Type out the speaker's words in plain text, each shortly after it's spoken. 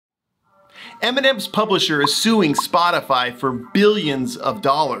Eminem's publisher is suing Spotify for billions of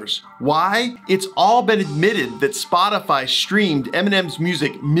dollars. Why? It's all been admitted that Spotify streamed Eminem's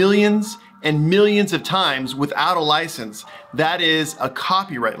music millions and millions of times without a license. That is a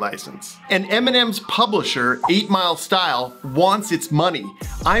copyright license. And Eminem's publisher, 8 Mile Style, wants its money.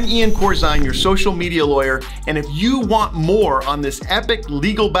 I'm Ian Corzine, your social media lawyer, and if you want more on this epic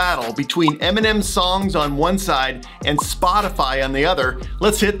legal battle between Eminem's songs on one side and Spotify on the other,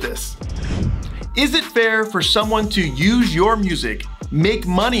 let's hit this. Is it fair for someone to use your music, make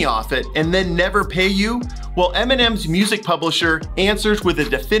money off it, and then never pay you? Well, Eminem's music publisher answers with a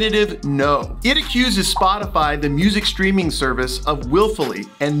definitive no. It accuses Spotify, the music streaming service, of willfully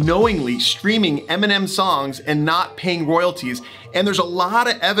and knowingly streaming Eminem songs and not paying royalties. And there's a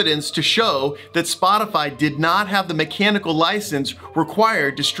lot of evidence to show that Spotify did not have the mechanical license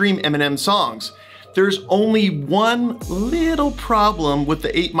required to stream Eminem songs. There's only one little problem with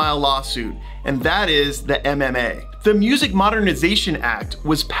the 8 Mile lawsuit, and that is the MMA. The Music Modernization Act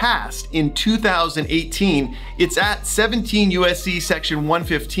was passed in 2018. It's at 17 U.S.C. section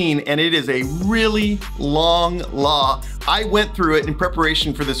 115, and it is a really long law. I went through it in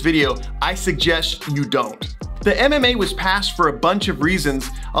preparation for this video. I suggest you don't. The MMA was passed for a bunch of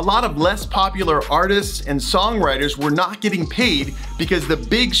reasons. A lot of less popular artists and songwriters were not getting paid because the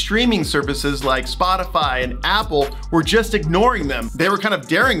big streaming services like Spotify and Apple were just ignoring them. They were kind of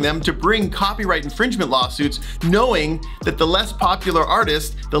daring them to bring copyright infringement lawsuits, knowing that the less popular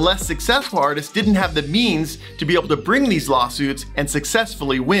artists, the less successful artists didn't have the means to be able to bring these lawsuits and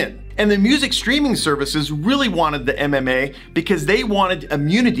successfully win. And the music streaming services really wanted the MMA because they wanted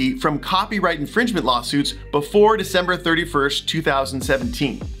immunity from copyright infringement lawsuits before December 31st,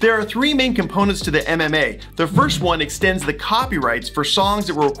 2017. There are three main components to the MMA. The first one extends the copyrights for songs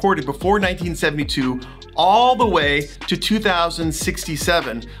that were recorded before 1972 all the way to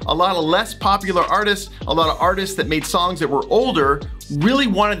 2067. A lot of less popular artists, a lot of artists that made songs that were older really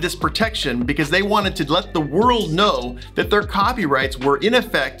wanted this protection because they wanted to let the world know that their copyrights were in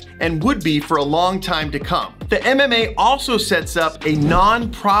effect and would be for a long time to come. The MMA also sets up a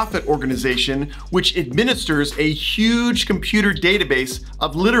non-profit organization which administers a huge computer database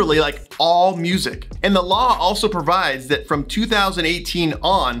of literally like all music. And the law also provides that from 2018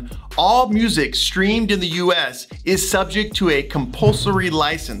 on, all music streamed in the US is subject to a compulsory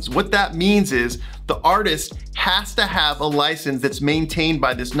license. What that means is the artist has to have a license that's maintained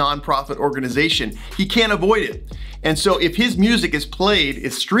by this nonprofit organization. He can't avoid it. And so if his music is played,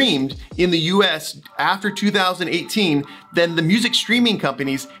 is streamed in the US after 2018, then the music streaming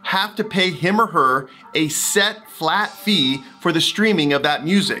companies have to pay him or her a set flat fee for the streaming of that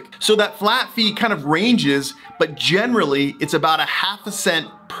music. So that flat fee kind of ranges, but generally it's about a ½ cent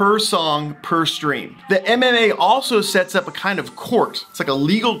per song per stream. The MMA also sets up a kind of court. It's like a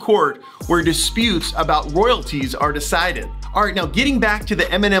legal court where disputes about royalties are decided. All right, now getting back to the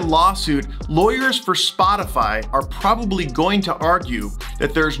Eminem lawsuit, lawyers for Spotify are probably going to argue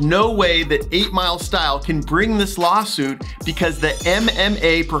that there's no way that 8 Mile Style can bring this lawsuit because the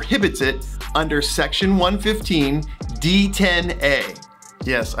MMA prohibits it under section 115 D10A.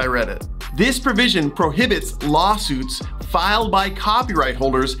 Yes, I read it. This provision prohibits lawsuits filed by copyright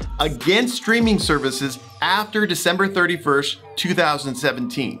holders against streaming services after December 31st,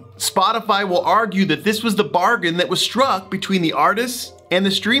 2017. Spotify will argue that this was the bargain that was struck between the artists and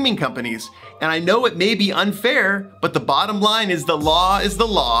the streaming companies. And I know it may be unfair, but the bottom line is the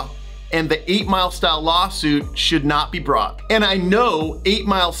law, and the 8 Mile Style lawsuit should not be brought. And I know 8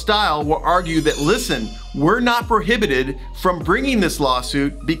 Mile Style will argue that, listen, we're not prohibited from bringing this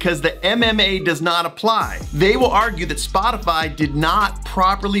lawsuit because the MMA does not apply. They will argue that Spotify did not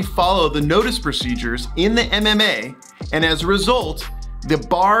properly follow the notice procedures in the MMA, and as a result, the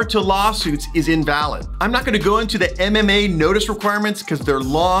bar to lawsuits is invalid. I'm not gonna go into the MMA notice requirements because they're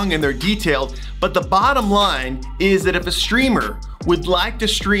long and they're detailed, but the bottom line is that if a streamer would like to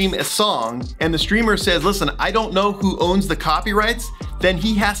stream a song and the streamer says, listen, I don't know who owns the copyrights, then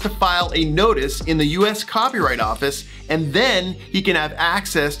he has to file a notice in the US Copyright Office, and then he can have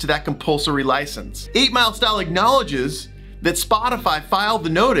access to that compulsory license. 8 Mile Style acknowledges that Spotify filed the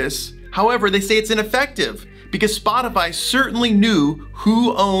notice. However, they say it's ineffective because Spotify certainly knew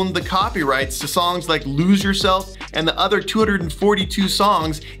who owned the copyrights to songs like Lose Yourself and the other 242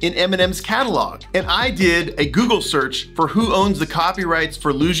 songs in Eminem's catalog. And I did a Google search for who owns the copyrights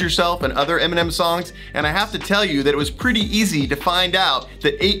for Lose Yourself and other Eminem songs, and I have to tell you that it was pretty easy to find out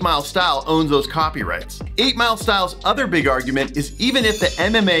that 8 Mile Style owns those copyrights. 8 Mile Style's other big argument is even if the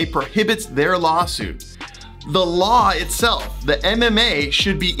MMA prohibits their lawsuit, The law itself, the MMA,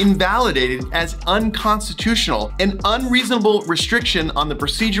 should be invalidated as unconstitutional, an unreasonable restriction on the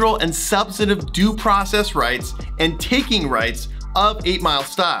procedural and substantive due process rights and taking rights of 8 Mile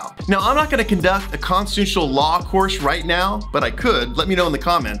Style. Now, I'm not gonna conduct a constitutional law course right now, but I could. Let me know in the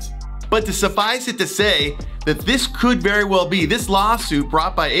comments. But to suffice it to say that this could very well be, this lawsuit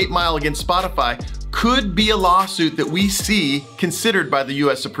brought by 8 Mile against Spotify could be a lawsuit that we see considered by the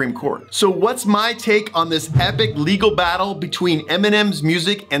US Supreme Court. So what's my take on this epic legal battle between Eminem's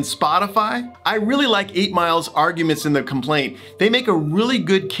music and Spotify? I really like 8 Mile's arguments in the complaint. They make a really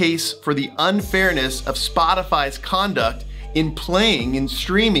good case for the unfairness of Spotify's conduct in playing and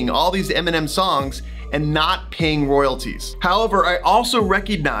streaming all these Eminem songs and not paying royalties. However, I also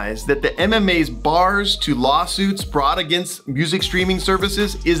recognize that the MMA's bars to lawsuits brought against music streaming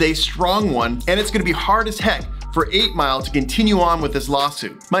services is a strong one, and it's gonna be hard as heck for 8 Mile to continue on with this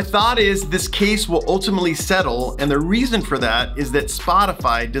lawsuit. My thought is this case will ultimately settle, and the reason for that is that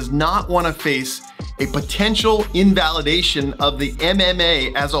Spotify does not want to face a potential invalidation of the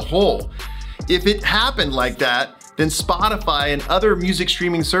MMA as a whole. If it happened like that, then Spotify and other music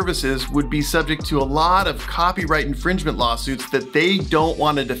streaming services would be subject to a lot of copyright infringement lawsuits that they don't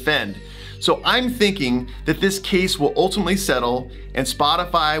want to defend. So I'm thinking that this case will ultimately settle and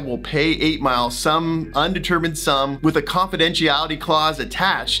Spotify will pay 8 Mile some undetermined sum with a confidentiality clause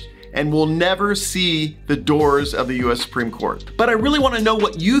attached, and we'll never see the doors of the US Supreme Court. But I really want to know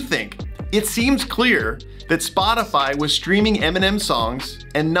what you think. It seems clear that Spotify was streaming Eminem songs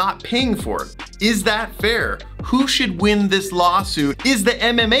and not paying for it. Is that fair? Who should win this lawsuit? Is the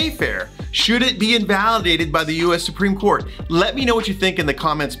MMA fair? Should it be invalidated by the US Supreme Court? Let me know what you think in the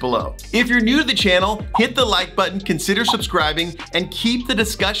comments below. If you're new to the channel, hit the like button, consider subscribing, and keep the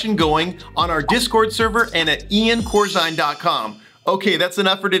discussion going on our Discord server and at iancorzine.com. Okay, that's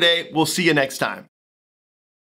enough for today. We'll see you next time.